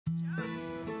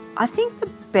I think the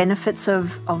benefits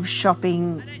of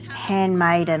shopping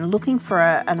handmade and looking for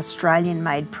an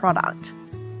Australian-made product,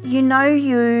 you know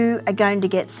you are going to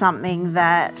get something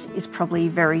that is probably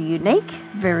very unique,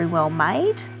 very well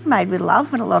made with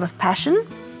love and a lot of passion.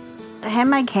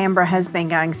 Handmade Canberra has been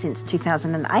going since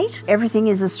 2008. Everything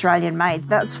is Australian made.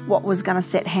 That's what was going to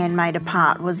set Handmade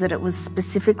apart, was that it was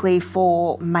specifically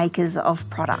for makers of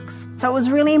products. So it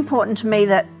was really important to me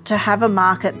that to have a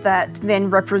market that then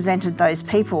represented those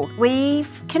people. We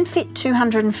can fit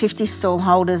 250 stall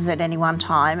holders at any one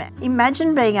time.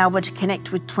 Imagine being able to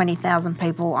connect with 20,000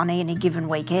 people on any given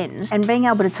weekend and being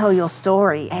able to tell your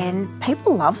story, and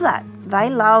people love that.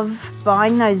 They love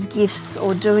buying those gifts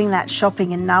or doing that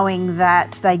shopping and knowing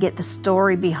that they get the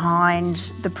story behind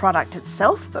the product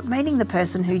itself, but meeting the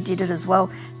person who did it as well.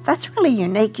 That's really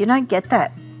unique. You don't get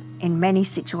that in many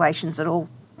situations at all.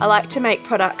 I like to make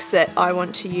products that I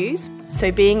want to use.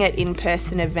 So being at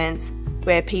in-person events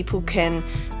where people can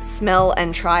smell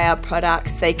and try our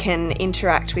products, they can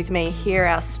interact with me, hear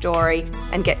our story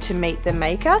and get to meet the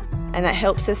maker. And that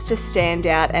helps us to stand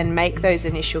out and make those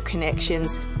initial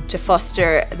connections to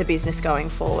foster the business going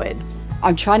forward.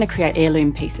 I'm trying to create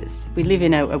heirloom pieces. We live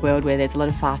in a world where there's a lot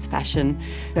of fast fashion.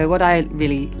 So what I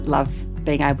really love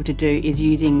being able to do is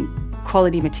using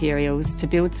quality materials to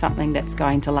build something that's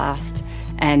going to last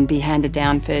and be handed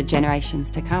down for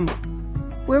generations to come.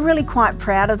 We're really quite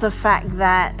proud of the fact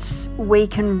that we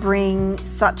can bring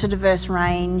such a diverse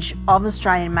range of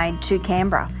Australian made to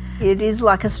Canberra. It is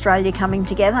like Australia coming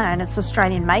together, and it's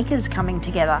Australian makers coming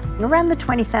together. Around the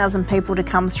 20,000 people to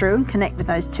come through and connect with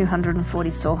those 240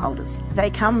 stall holders. They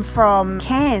come from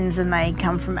Cairns and they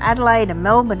come from Adelaide and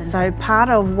Melbourne, and so part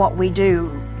of what we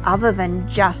do, other than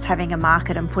just having a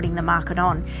market and putting the market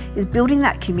on, is building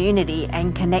that community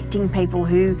and connecting people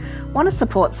who want to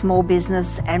support small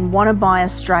business and want to buy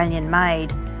Australian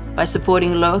made. By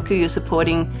supporting local, you're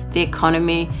supporting the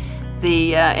economy,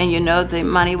 and you know the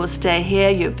money will stay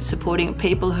here. You're supporting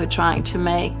people who are trying to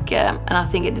make, and I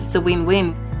think it's a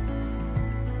win-win.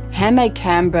 Handmade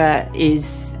Canberra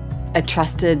is a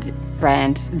trusted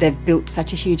brand. They've built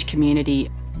such a huge community.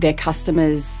 Their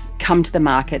customers come to the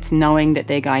markets knowing that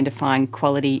they're going to find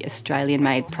quality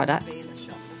Australian-made products.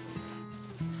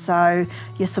 So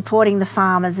you're supporting the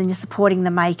farmers and you're supporting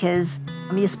the makers.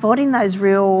 You're supporting those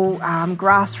real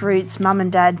grassroots mum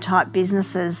and dad type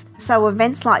businesses. So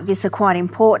events like this are quite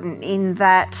important in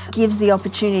that gives the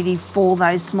opportunity for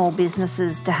those small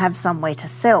businesses to have somewhere to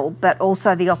sell, but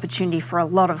also the opportunity for a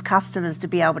lot of customers to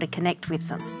be able to connect with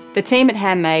them. The team at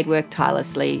Handmade work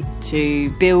tirelessly to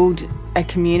build a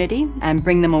community and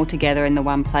bring them all together in the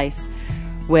one place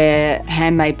where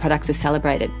handmade products are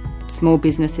celebrated, small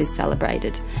business is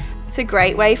celebrated. It's a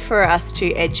great way for us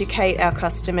to educate our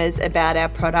customers about our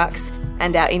products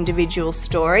and our individual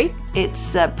story.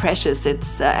 It's precious.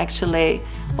 It's actually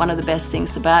one of the best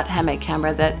things about Handmade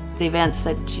Canberra, that the events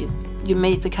that you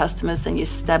meet the customers and you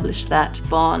establish that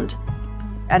bond.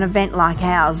 An event like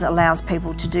ours allows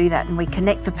people to do that, and we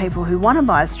connect the people who want to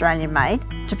buy Australian made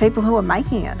to people who are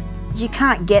making it. You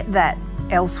can't get that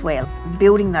elsewhere.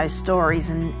 Building those stories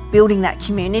and building that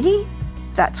community,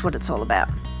 that's what it's all about.